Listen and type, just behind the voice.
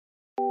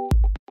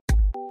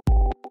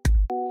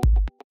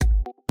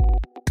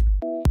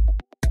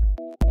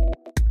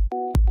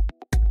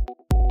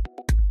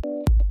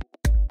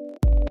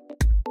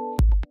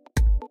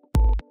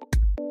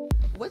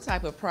What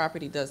type of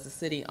property does the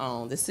city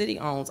own? The city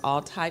owns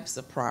all types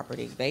of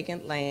property: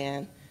 vacant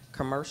land,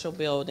 commercial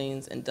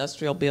buildings,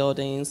 industrial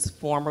buildings,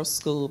 former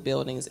school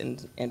buildings,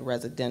 and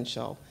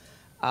residential.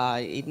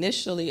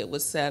 Initially, it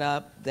was set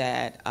up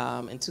that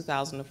in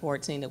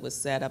 2014, it was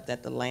set up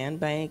that the land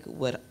bank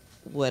would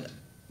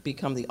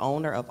become the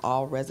owner of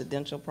all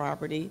residential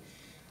property,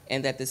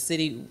 and that the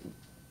city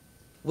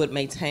would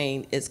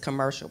maintain its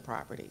commercial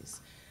properties.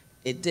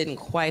 It didn't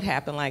quite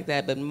happen like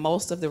that, but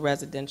most of the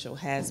residential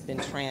has been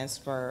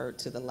transferred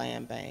to the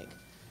land bank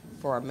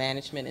for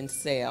management and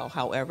sale.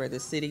 However, the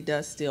city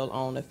does still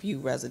own a few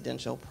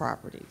residential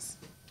properties.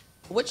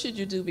 What should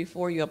you do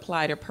before you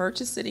apply to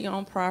purchase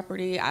city-owned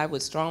property? I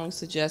would strongly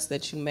suggest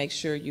that you make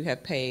sure you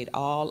have paid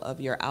all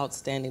of your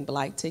outstanding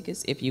blight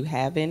tickets, if you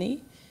have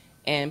any,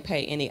 and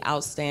pay any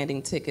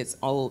outstanding tickets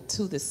owed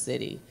to the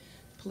city.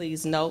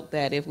 Please note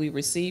that if we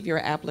receive your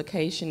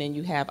application and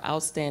you have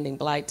outstanding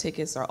blight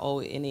tickets or owe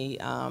any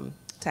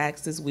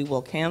taxes, we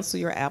will cancel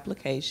your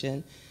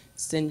application,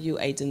 send you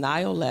a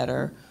denial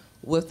letter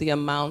with the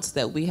amounts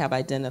that we have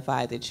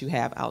identified that you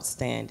have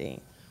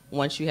outstanding.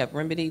 Once you have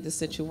remedied the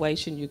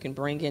situation, you can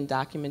bring in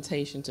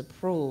documentation to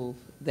prove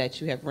that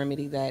you have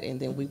remedied that,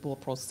 and then we will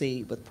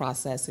proceed with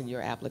processing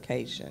your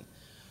application.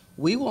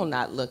 We will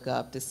not look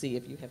up to see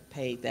if you have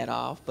paid that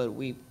off, but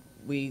we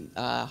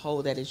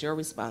hold that as your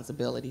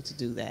responsibility to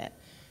do that.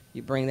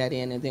 You bring that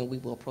in, and then we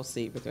will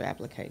proceed with your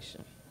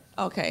application.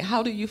 Okay,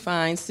 how do you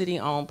find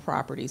city-owned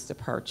properties to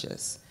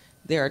purchase?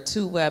 There are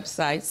two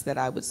websites that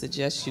I would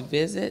suggest you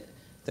visit.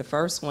 The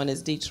first one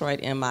is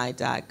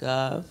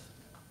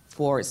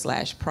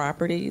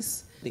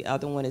detroitmi.gov/properties. The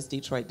other one is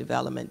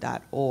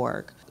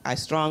detroitdevelopment.org. I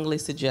strongly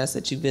suggest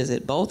that you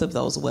visit both of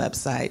those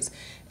websites,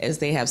 as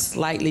they have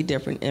slightly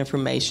different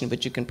information,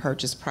 but you can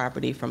purchase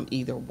property from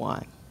either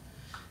one.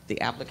 The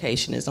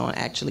application is on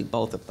actually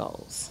both of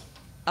those.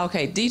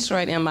 Okay,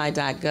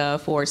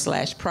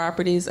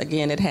 detroitmi.gov/properties.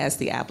 Again, it has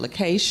the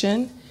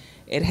application,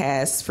 it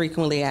has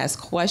frequently asked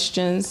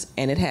questions,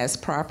 and it has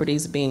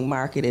properties being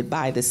marketed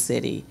by the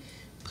city.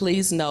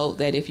 Please note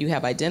that if you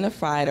have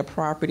identified a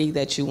property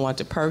that you want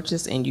to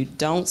purchase and you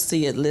don't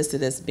see it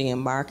listed as being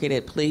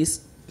marketed,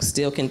 please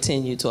still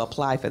continue to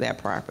apply for that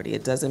property.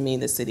 It doesn't mean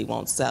the city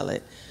won't sell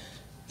it.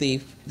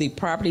 The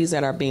properties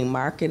that are being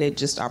marketed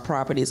just are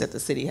properties that the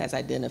city has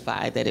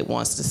identified that it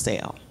wants to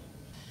sell.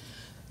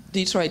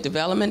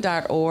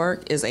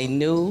 DetroitDevelopment.org is a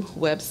new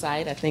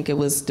website. I think it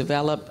was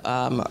developed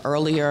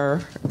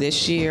earlier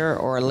this year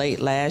or late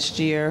last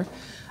year.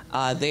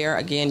 There,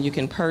 again, you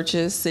can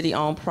purchase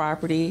city-owned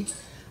property,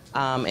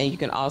 and you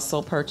can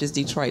also purchase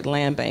Detroit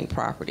Land Bank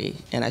property.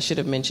 And I should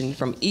have mentioned,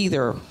 from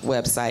either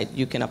website,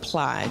 you can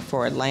apply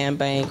for a land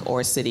bank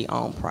or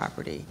city-owned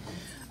property.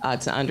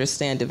 To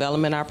understand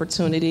development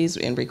opportunities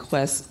and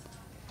request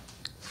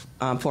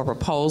for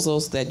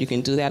proposals, that you can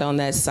do that on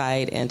that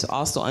site, and to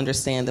also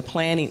understand the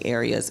planning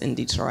areas in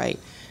Detroit.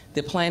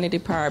 The planning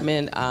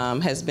department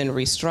has been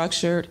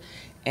restructured,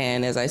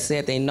 and as I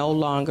said, they no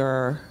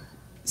longer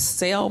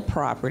sell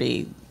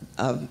property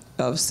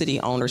of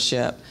city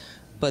ownership,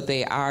 but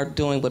they are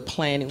doing what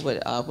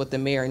the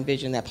mayor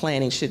envisioned that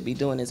planning should be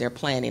doing, is they're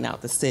planning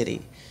out the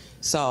city.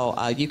 So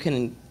you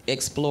can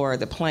explore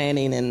the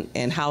planning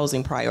and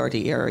housing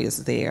priority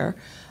areas there.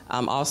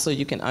 Also,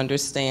 you can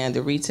understand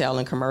the retail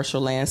and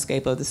commercial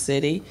landscape of the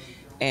city.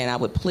 And I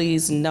would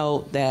please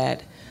note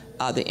that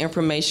the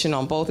information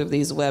on both of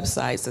these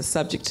websites is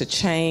subject to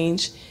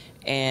change.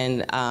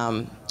 And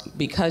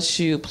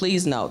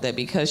please note that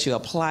because you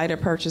apply to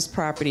purchase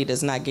property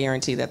does not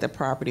guarantee that the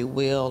property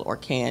will or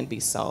can be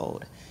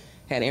sold.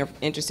 Had an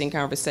interesting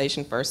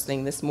conversation first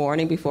thing this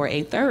morning before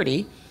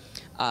 8:30.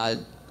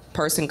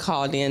 Person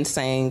called in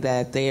saying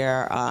that the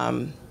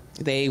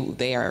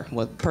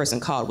person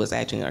called was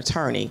actually an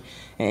attorney,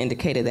 and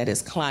indicated that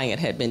his client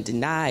had been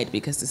denied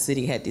because the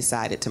city had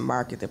decided to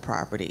market the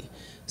property.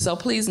 So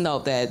please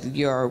note that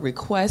your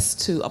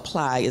request to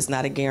apply is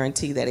not a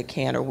guarantee that it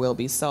can or will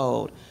be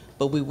sold,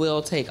 but we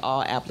will take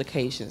all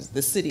applications.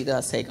 The city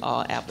does take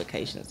all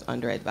applications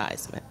under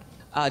advisement.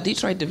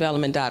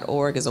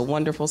 DetroitDevelopment.org is a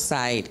wonderful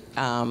site.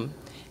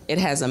 It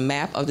has a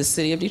map of the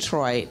city of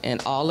Detroit,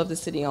 and all of the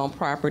city-owned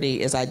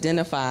property is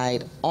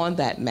identified on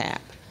that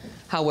map.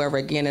 However,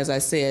 again, as I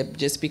said,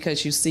 just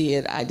because you see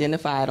it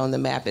identified on the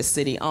map as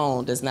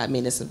city-owned does not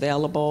mean it's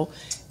available,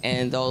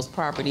 and those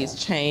properties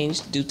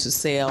change due to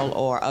sale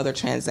or other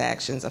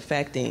transactions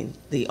affecting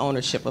the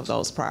ownership of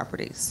those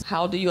properties.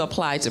 How do you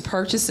apply to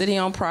purchase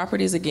city-owned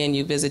properties? Again,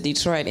 you visit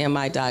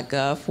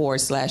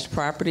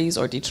detroitmi.gov/properties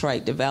or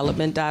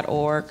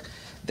detroitdevelopment.org.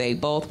 They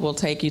both will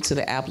take you to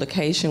the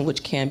application,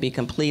 which can be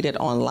completed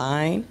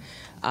online.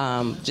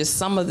 Just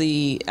some of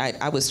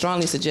I would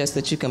strongly suggest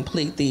that you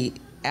complete the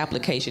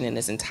application in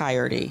its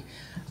entirety.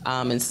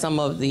 And some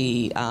of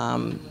the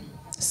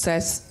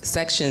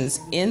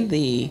sections in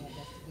the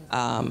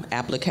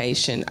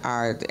application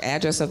are the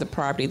address of the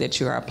property that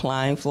you are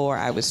applying for.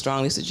 I would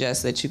strongly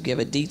suggest that you give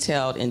a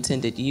detailed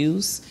intended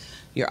use,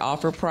 your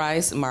offer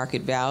price,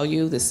 market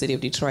value. The city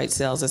of Detroit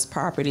sells its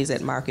properties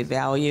at market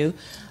value.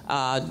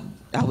 I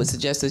would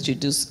suggest that you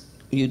do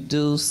you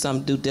do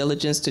some due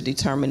diligence to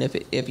determine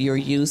if your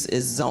use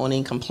is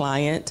zoning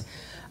compliant,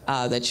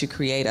 that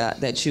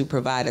you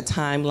provide a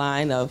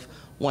timeline of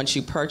once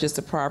you purchase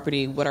the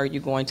property, what are you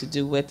going to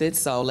do with it?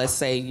 So let's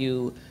say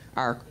you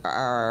are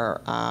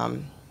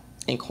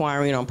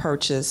inquiring on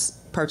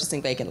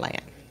purchasing vacant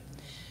land.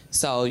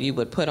 So you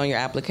would put on your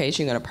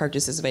application, you're going to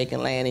purchase this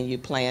vacant land and you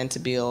plan to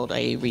build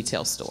a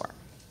retail store.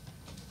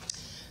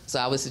 So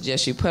I would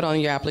suggest you put on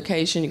your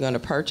application, you're going to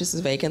purchase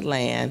this vacant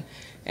land,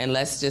 and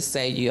let's just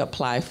say you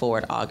apply for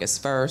it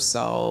August 1st.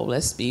 So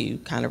let's be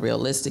kind of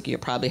realistic. You'll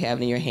probably have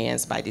it in your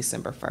hands by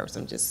December 1st.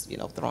 I'm just,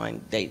 throwing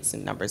dates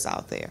and numbers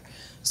out there.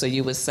 So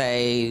you would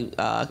say,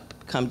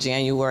 come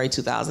January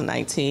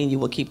 2019, you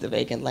will keep the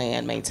vacant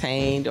land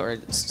maintained or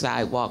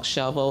sidewalk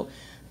shoveled.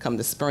 Come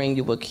the spring,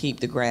 you will keep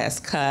the grass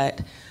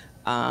cut.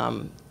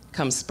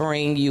 Come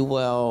spring, you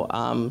will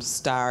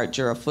start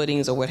your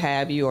footings or what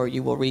have you, or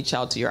you will reach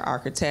out to your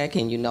architect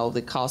and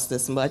the cost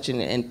this much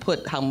and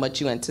put how much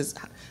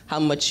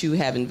you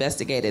have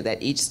investigated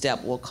that each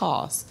step will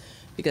cost.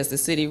 Because the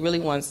city really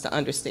wants to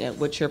understand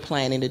what you're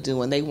planning to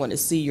do and they want to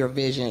see your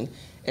vision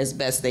as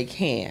best they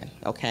can,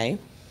 okay?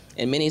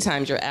 And many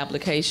times your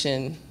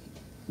application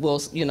will,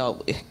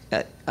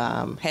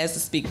 has to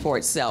speak for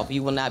itself.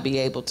 You will not be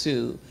able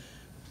to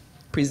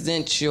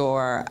present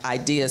your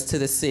ideas to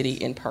the city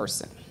in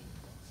person.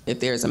 If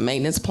there's a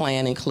maintenance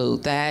plan,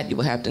 include that. You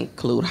will have to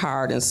include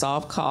hard and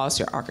soft costs,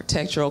 your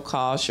architectural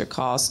costs, your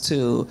costs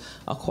to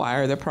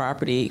acquire the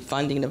property,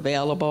 funding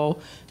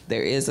available.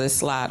 There is a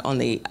slot on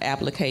the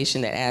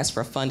application that asks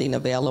for funding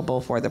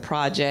available for the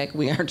project.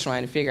 We are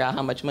trying to figure out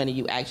how much money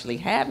you actually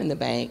have in the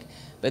bank,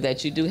 but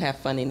that you do have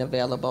funding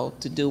available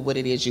to do what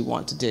it is you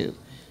want to do.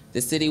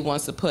 The city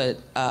wants to put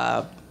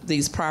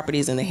these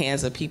properties in the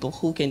hands of people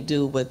who can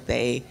do what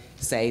they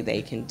say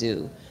they can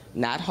do,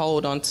 not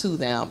hold on to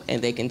them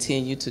and they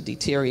continue to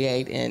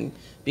deteriorate and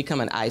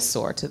become an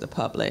eyesore to the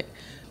public.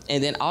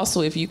 And then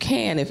also, if you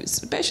can,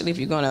 especially if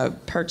you're going to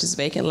purchase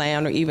vacant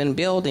land or even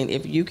building,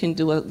 if you can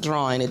do a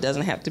drawing, it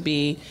doesn't have to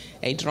be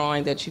a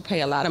drawing that you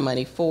pay a lot of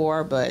money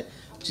for, but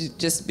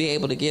just be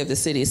able to give the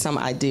city some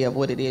idea of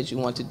what it is you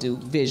want to do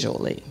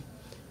visually.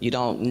 You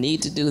don't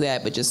need to do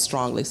that, but just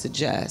strongly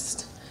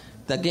suggest.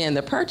 Again,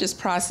 the purchase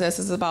process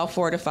is about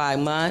 4 to 5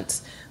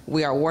 months.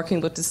 We are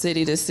working with the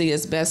city to see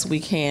as best we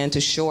can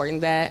to shorten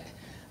that,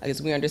 because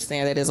we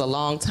understand that it's a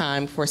long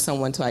time for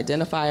someone to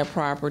identify a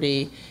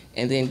property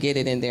and then get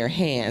it in their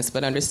hands.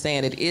 But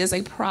understand it is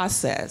a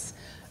process.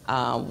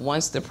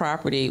 Once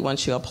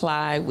you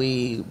apply,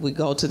 we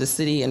go to the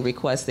city and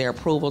request their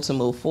approval to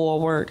move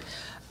forward.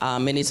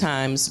 Many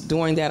times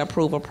during that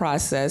approval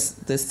process,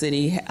 the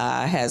city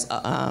has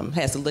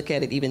to look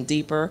at it even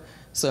deeper.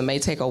 So it may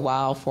take a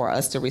while for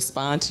us to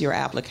respond to your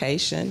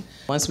application.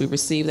 Once we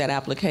receive that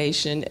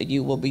application,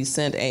 you will be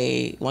sent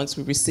once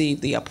we receive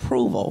the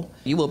approval,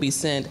 you will be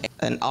sent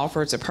an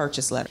offer to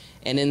purchase letter.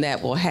 And in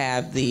that will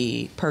have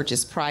the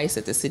purchase price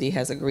that the city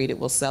has agreed it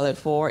will sell it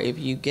for. If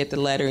you get the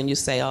letter and you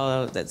say,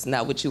 oh, that's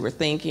not what you were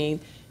thinking,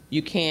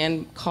 you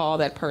can call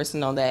that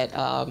person on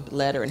that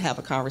letter and have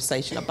a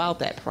conversation about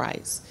that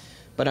price.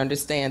 But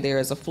understand there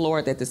is a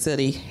floor that the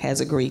city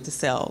has agreed to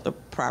sell the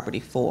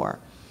property for.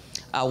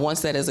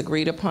 Once that is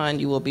agreed upon,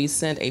 you will be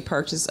sent a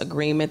purchase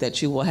agreement that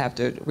you will have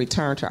to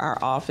return to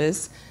our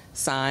office,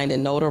 signed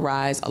and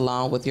notarized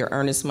along with your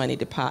earnest money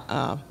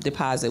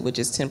deposit, which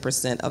is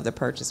 10% of the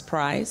purchase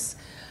price.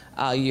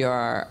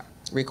 Your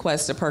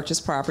request to purchase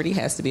property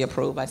has to be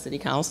approved by City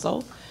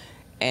Council.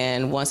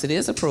 And once it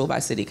is approved by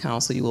City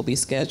Council, you will be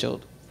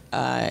scheduled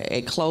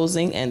a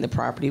closing and the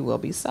property will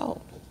be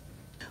sold.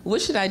 What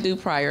should I do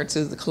prior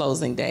to the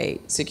closing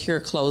date?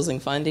 Secure closing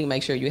funding.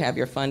 Make sure you have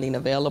your funding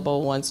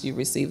available once you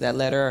receive that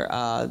letter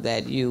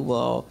that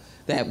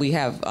we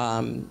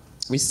have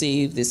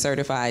received the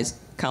certified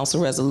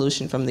council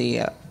resolution from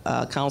the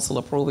council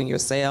approving your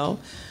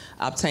sale.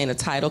 Obtain a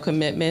title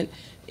commitment.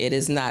 It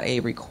is not a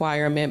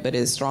requirement, but it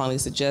is strongly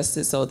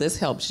suggested. So this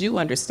helps you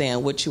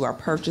understand what you are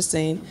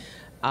purchasing.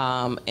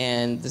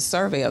 And the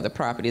survey of the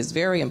property is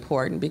very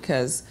important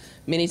because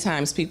many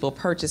times people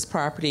purchase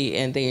property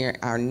and they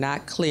are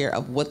not clear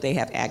of what they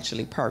have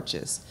actually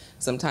purchased.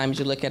 Sometimes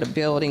you look at a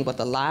building with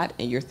a lot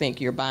and you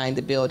think you're buying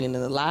the building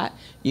and the lot.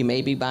 You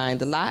may be buying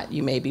the lot,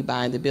 you may be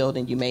buying the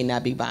building, you may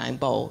not be buying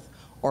both,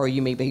 or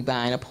you may be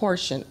buying a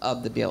portion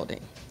of the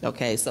building.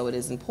 Okay, so it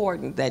is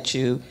important that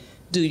you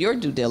do your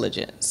due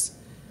diligence.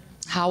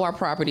 How are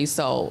properties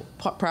sold?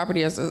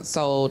 Property is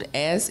sold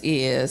as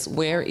is,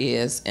 where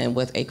is, and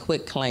with a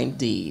quit claim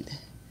deed.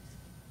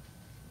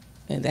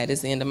 And that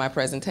is the end of my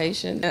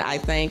presentation. I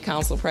thank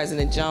Council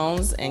President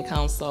Jones and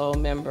Council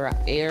Member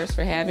Ayers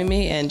for having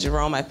me. And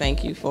Jerome, I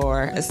thank you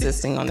for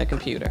assisting on the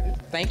computer.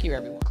 Thank you,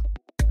 everyone.